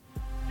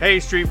Hey,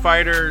 Street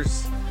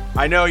Fighters.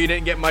 I know you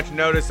didn't get much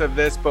notice of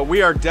this, but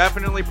we are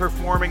definitely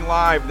performing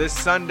live this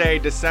Sunday,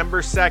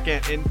 December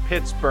 2nd in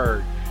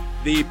Pittsburgh.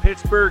 The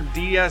Pittsburgh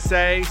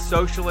DSA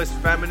Socialist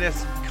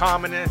Feminist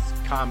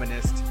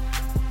Communist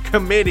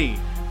Committee.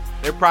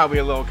 They're probably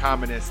a little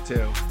communist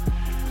too.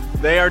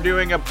 They are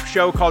doing a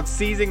show called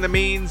Seizing the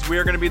Means. We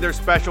are going to be their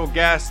special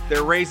guest.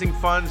 They're raising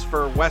funds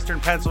for Western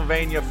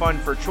Pennsylvania Fund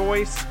for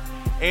Choice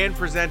and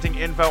presenting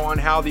info on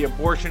how the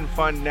Abortion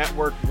Fund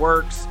Network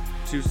works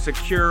to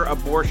secure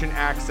abortion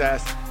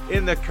access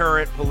in the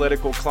current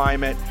political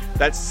climate.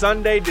 That's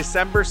Sunday,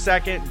 December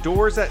 2nd,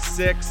 doors at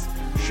 6,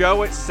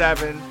 show at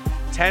 7,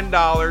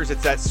 $10.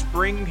 It's at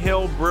Spring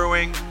Hill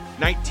Brewing,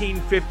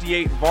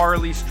 1958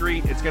 Varley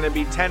Street. It's going to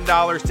be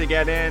 $10 to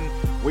get in.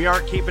 We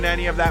aren't keeping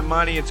any of that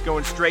money. It's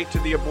going straight to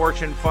the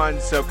abortion fund.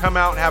 So come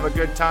out and have a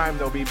good time.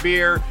 There'll be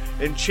beer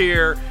and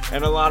cheer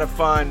and a lot of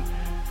fun.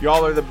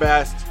 Y'all are the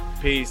best.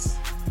 Peace.